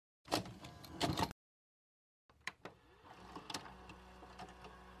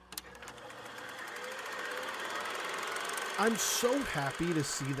I'm so happy to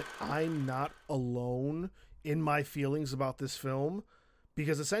see that I'm not alone in my feelings about this film,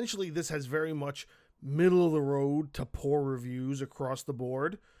 because essentially this has very much middle of the road to poor reviews across the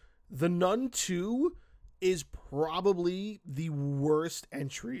board. The Nun 2 is probably the worst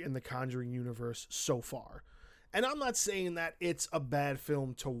entry in the Conjuring universe so far. And I'm not saying that it's a bad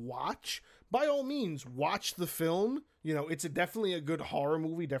film to watch. By all means, watch the film. You know, it's definitely a good horror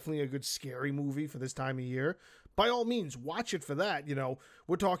movie, definitely a good scary movie for this time of year. By all means, watch it for that. You know,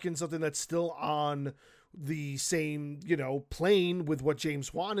 we're talking something that's still on the same, plane with what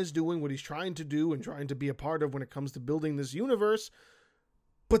James Wan is doing, what he's trying to do and trying to be a part of when it comes to building this universe.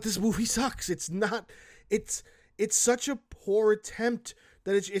 But this movie sucks. It's such a poor attempt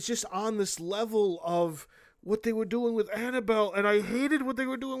that it's just on this level of what they were doing with Annabelle, and I hated what they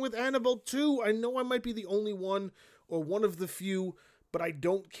were doing with Annabelle too. I know I might be the only one or one of the few, but I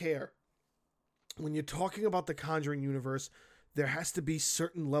don't care. When you're talking about the Conjuring universe, there has to be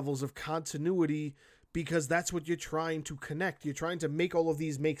certain levels of continuity, because that's what you're trying to connect. You're trying to make all of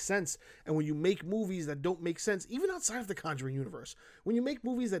these make sense. And when you make movies that don't make sense, even outside of the Conjuring universe, when you make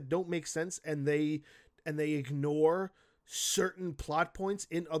movies that don't make sense and they ignore certain plot points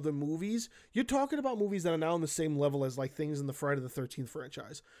in other movies, you're talking about movies that are now on the same level as like things in the Friday the 13th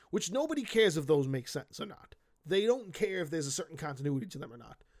franchise, which nobody cares if those make sense or not. They don't care if there's a certain continuity to them or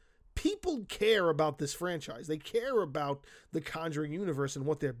not. People care about this franchise. They care about the Conjuring universe and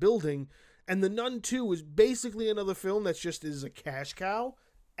what they're building. And The Nun 2 is basically another film that's just is a cash cow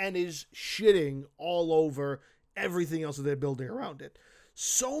and is shitting all over everything else that they're building around it.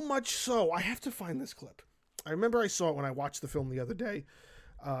 So much so, I have to find this clip. I remember I saw it when I watched the film the other day.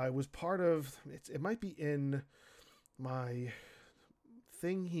 It was part of, it might be in my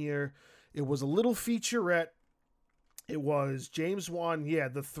thing here. It was a little featurette. It was James Wan,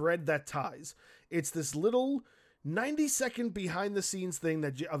 The Thread That Ties. It's this little 90-second behind-the-scenes thing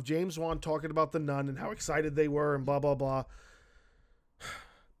of James Wan talking about The Nun and how excited they were and blah, blah, blah.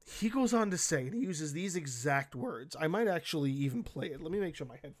 He goes on to say, and he uses these exact words. I might actually even play it. Let me make sure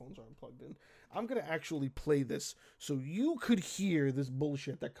my headphones aren't plugged in. I'm going to actually play this so you could hear this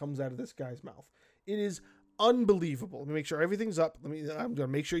bullshit that comes out of this guy's mouth. It is unbelievable. Let me make sure everything's up. I'm going to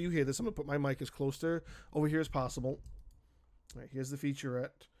make sure you hear this. I'm going to put my mic as close to over here as possible. All right, here's the featurette.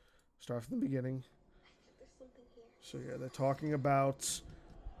 Start from the beginning. So yeah, they're talking about...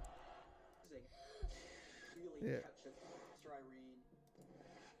 Yeah.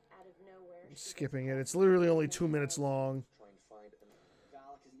 I'm skipping it. It's literally only 2 minutes long.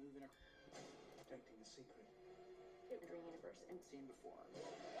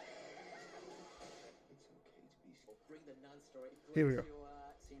 Here we go.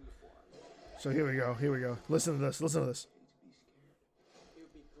 So here we go. Listen to this. It would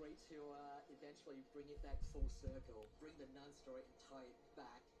be great to eventually bring it back full circle, bring the Nun story and tie it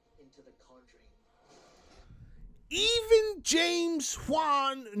back into the Conjuring. Even James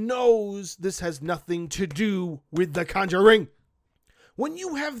Wan knows this has nothing to do with the Conjuring. When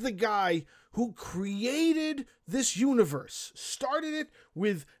you have the guy who created this universe, started it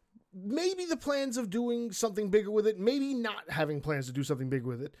with maybe the plans of doing something bigger with it, maybe not having plans to do something big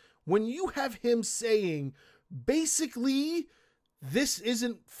with it, when you have him saying, basically, this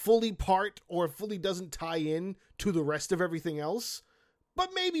isn't fully part or fully doesn't tie in to the rest of everything else, but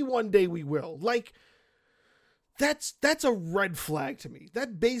maybe one day we will. Like, that's a red flag to me.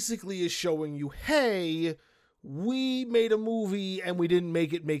 That basically is showing you, hey, we made a movie and we didn't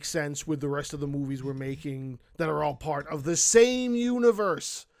make it make sense with the rest of the movies we're making that are all part of the same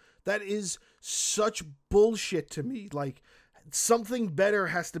universe. That is such bullshit to me. Like, something better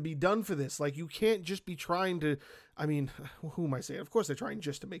has to be done for this. Like, you can't just be trying to, I mean, who am I saying? Of course they're trying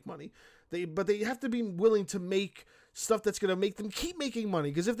just to make money. But they have to be willing to make stuff that's going to make them keep making money.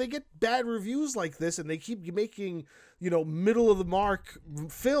 Because if they get bad reviews like this and they keep making, middle of the mark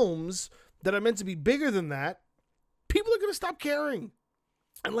films that are meant to be bigger than that, people are going to stop caring.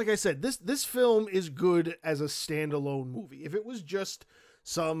 And like I said, this film is good as a standalone movie. If it was just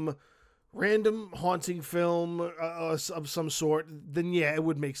some random haunting film of some sort, then yeah, it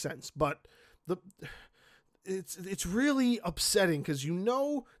would make sense. But it's really upsetting because you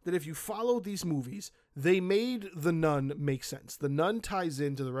know that if you follow these movies, they made The Nun make sense. The Nun ties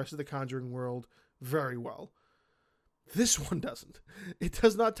into the rest of the Conjuring world very well. This one doesn't. It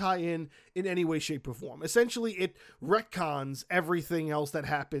does not tie in any way, shape, or form. Essentially, it retcons everything else that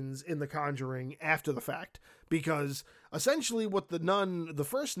happens in The Conjuring after the fact. Because essentially what the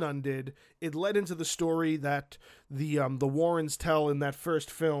first Nun did, it led into the story that the Warrens tell in that first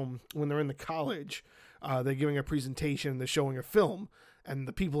film when they're in the college. They're giving a presentation, they're showing a film. And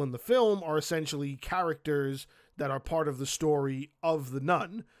the people in the film are essentially characters that are part of the story of the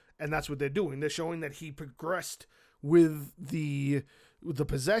Nun, and that's what they're doing. They're showing that he progressed with the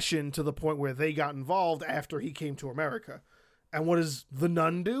possession to the point where they got involved after he came to America. And what does the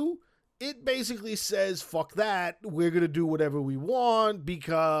Nun do? It basically says, fuck that, we're going to do whatever we want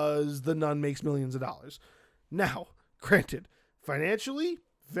because the Nun makes millions of dollars. Now, granted, financially,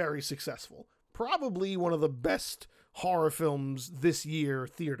 very successful. Probably one of the best horror films this year,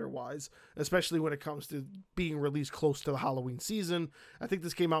 theater-wise, especially when it comes to being released close to the Halloween season. I think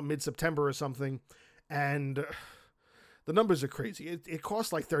this came out mid-September or something, and the numbers are crazy. It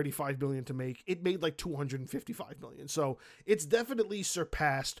cost like $35 million to make. It made like $255 million. So it's definitely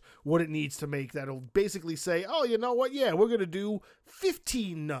surpassed what it needs to make. That'll basically say, oh, you know what? Yeah, we're going to do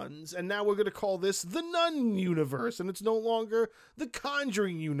 15 nuns. And now we're going to call this the Nun universe. And it's no longer the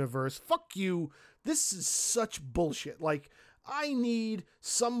Conjuring universe. Fuck you. This is such bullshit. Like, I need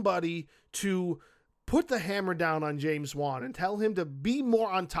somebody to put the hammer down on James Wan and tell him to be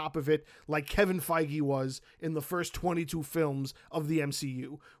more on top of it like Kevin Feige was in the first 22 films of the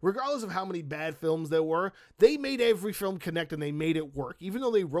MCU. Regardless of how many bad films there were, they made every film connect and they made it work. Even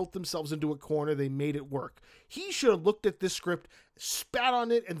though they wrote themselves into a corner, they made it work. He should have looked at this script, spat on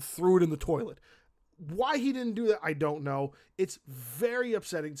it, and threw it in the toilet. Why he didn't do that, I don't know. It's very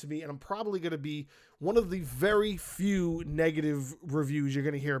upsetting to me, and I'm probably going to be one of the very few negative reviews you're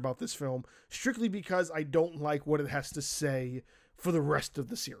going to hear about this film, strictly because I don't like what it has to say for the rest of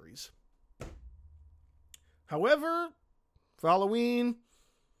the series. However, for Halloween,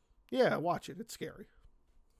 yeah, watch it. It's scary.